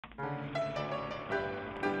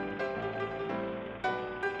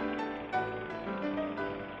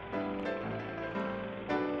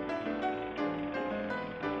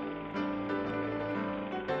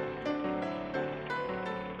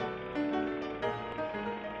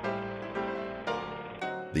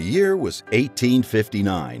The year was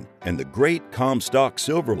 1859, and the great Comstock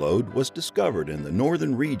silver lode was discovered in the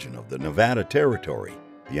northern region of the Nevada Territory.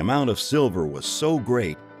 The amount of silver was so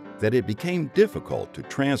great that it became difficult to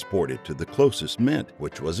transport it to the closest mint,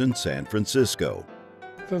 which was in San Francisco.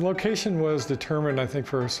 The location was determined, I think,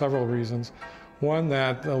 for several reasons. One,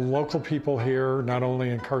 that the local people here, not only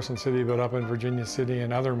in Carson City, but up in Virginia City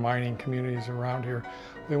and other mining communities around here,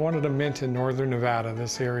 they wanted a mint in northern Nevada,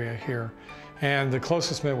 this area here. And the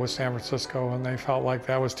closest mint was San Francisco, and they felt like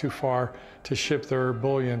that was too far to ship their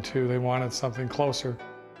bullion to. They wanted something closer.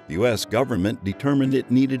 The U.S. government determined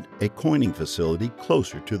it needed a coining facility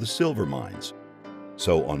closer to the silver mines.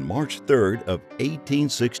 So on March 3rd of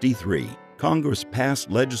 1863, Congress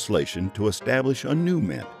passed legislation to establish a new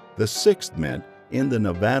mint, the sixth mint in the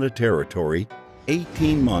Nevada Territory,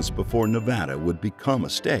 18 months before Nevada would become a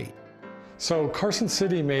state. So Carson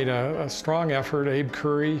City made a strong effort. Abe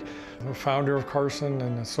Curry, the founder of Carson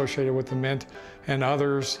and associated with the mint, and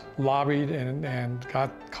others lobbied and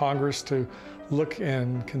got Congress to look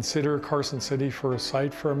and consider Carson City for a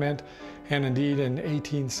site for a mint. And indeed, in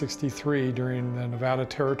 1863, during the Nevada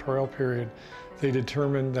territorial period, they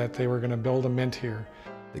determined that they were going to build a mint here.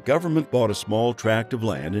 The government bought a small tract of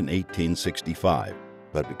land in 1865,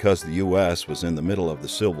 but because the U.S. was in the middle of the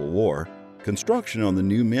Civil War, construction on the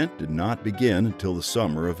new mint did not begin until the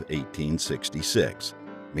summer of 1866.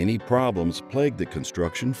 Many problems plagued the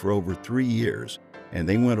construction for over 3 years, and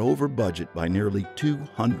they went over budget by nearly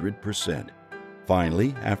 200%.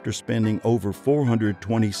 Finally, after spending over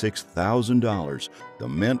 $426,000, the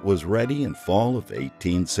mint was ready in fall of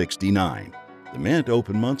 1869. The mint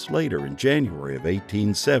opened months later in January of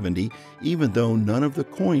 1870, even though none of the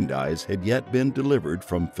coin dies had yet been delivered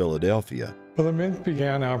from Philadelphia. Well, the mint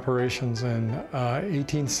began operations in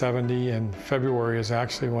 1870, and February is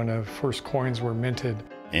actually when the first coins were minted.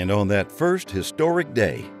 And on that first historic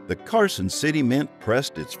day, the Carson City Mint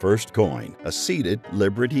pressed its first coin, a seated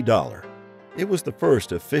Liberty dollar. It was the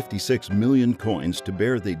first of 56 million coins to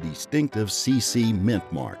bear the distinctive CC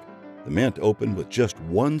Mint mark. The mint opened with just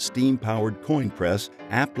one steam-powered coin press,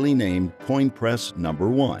 aptly named Coin Press No.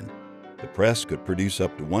 1. The press could produce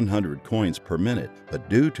up to 100 coins per minute, but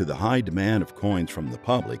due to the high demand of coins from the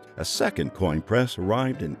public, a second coin press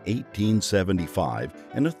arrived in 1875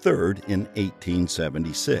 and a third in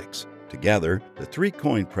 1876. Together, the three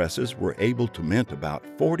coin presses were able to mint about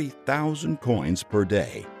 40,000 coins per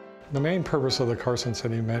day. The main purpose of the Carson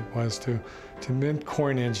City Mint was to mint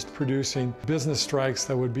coinage, producing business strikes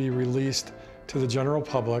that would be released to the general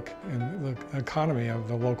public and the economy of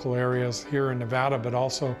the local areas here in Nevada, but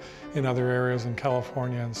also in other areas in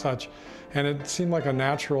California and such. And it seemed like a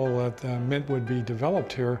natural that the mint would be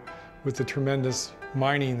developed here with the tremendous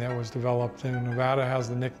mining that was developed. And Nevada has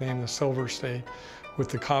the nickname the Silver State, with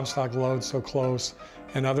the Comstock Lode so close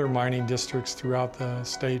and other mining districts throughout the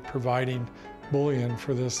state providing bullion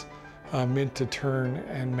for this mint to turn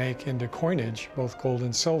and make into coinage, both gold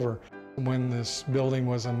and silver. When this building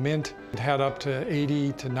was a mint, it had up to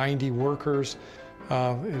 80 to 90 workers.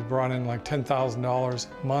 It brought in like $10,000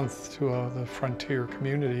 a month to the frontier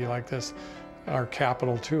community like this, our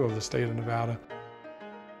capital too of the state of Nevada.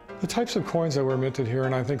 The types of coins that were minted here,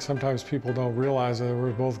 and I think sometimes people don't realize that they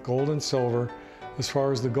were both gold and silver. As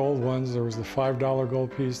far as the gold ones, there was the $5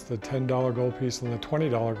 gold piece, the $10 gold piece, and the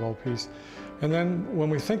 $20 gold piece. And then when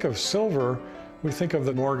we think of silver, we think of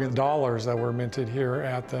the Morgan dollars that were minted here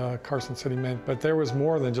at the Carson City Mint, but there was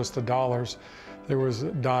more than just the dollars. There was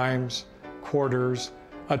dimes, quarters,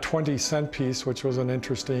 a 20-cent piece, which was an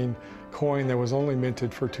interesting coin that was only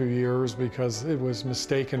minted for 2 years because it was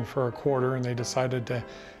mistaken for a quarter, and they decided to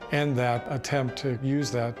end that attempt to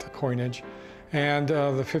use that coinage. And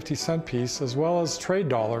the 50-cent piece, as well as trade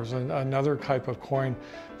dollars, another type of coin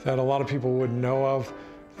that a lot of people wouldn't know of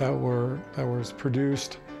that was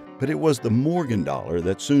produced. But it was the Morgan dollar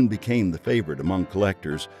that soon became the favorite among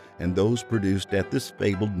collectors, and those produced at this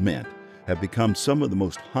fabled mint have become some of the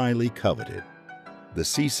most highly coveted. The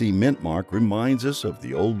CC Mint mark reminds us of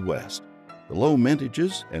the Old West, the low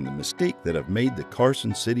mintages and the mystique that have made the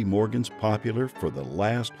Carson City Morgans popular for the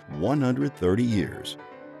last 130 years.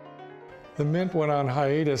 The mint went on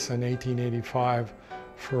hiatus in 1885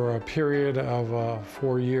 for a period of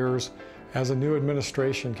 4 years as a new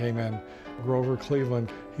administration came in. Grover Cleveland,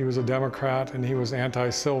 he was a Democrat and he was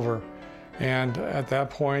anti-silver. And at that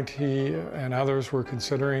point, he and others were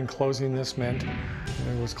considering closing this mint.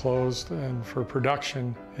 It was closed, and for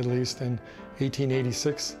production, at least in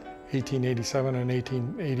 1886, 1887, and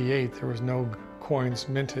 1888, there was no coins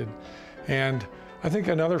minted. And I think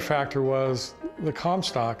another factor was the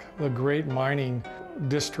Comstock, the great mining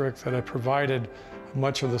district that had provided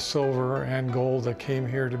much of the silver and gold that came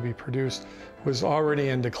here to be produced, was already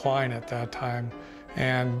in decline at that time,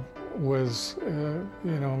 and was, a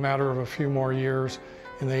matter of a few more years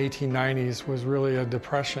in the 1890s was really a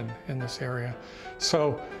depression in this area.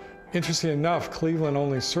 So, interesting enough, Cleveland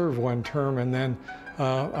only served one term, and then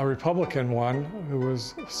a Republican one who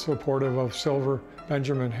was supportive of silver,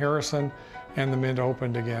 Benjamin Harrison, and the mint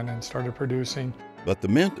opened again and started producing. But the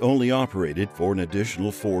mint only operated for an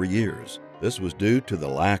additional 4 years. This was due to the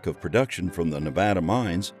lack of production from the Nevada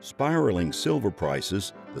mines, spiraling silver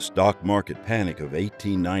prices, the stock market panic of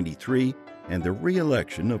 1893, and the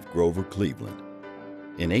re-election of Grover Cleveland.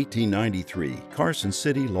 In 1893, Carson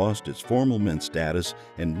City lost its formal mint status,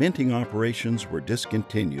 and minting operations were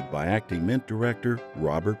discontinued by acting mint director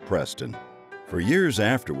Robert Preston. For years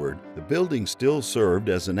afterward, the building still served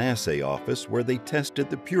as an assay office where they tested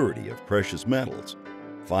the purity of precious metals.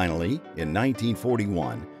 Finally, in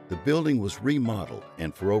 1941, the building was remodeled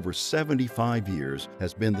and for over 75 years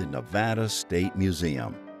has been the Nevada State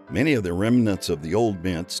Museum. Many of the remnants of the old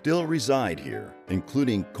mint still reside here,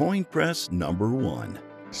 including coin press number 1.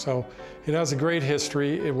 So it has a great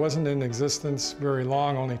history. It wasn't in existence very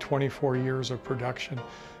long, only 24 years of production,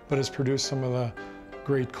 but it's produced some of the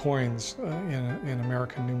great coins in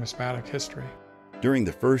American numismatic history. During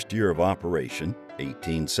the first year of operation,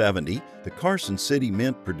 1870, the Carson City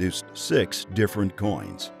Mint produced 6 different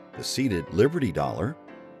coins: the seated Liberty Dollar,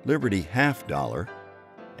 Liberty Half Dollar,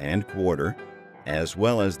 and Quarter, as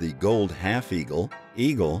well as the gold Half Eagle,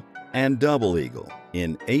 Eagle, and Double Eagle.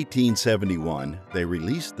 In 1871, they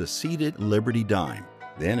released the seated Liberty Dime.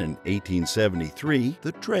 Then in 1873,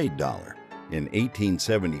 the Trade Dollar. In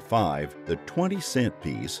 1875, the 20-cent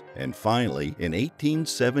piece, and finally, in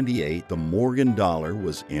 1878, the Morgan dollar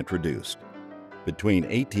was introduced. Between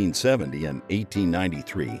 1870 and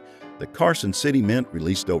 1893, the Carson City Mint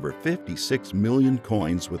released over 56 million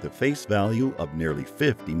coins with a face value of nearly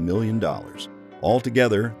 $50 million.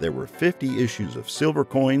 Altogether, there were 50 issues of silver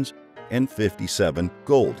coins and 57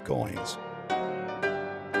 gold coins.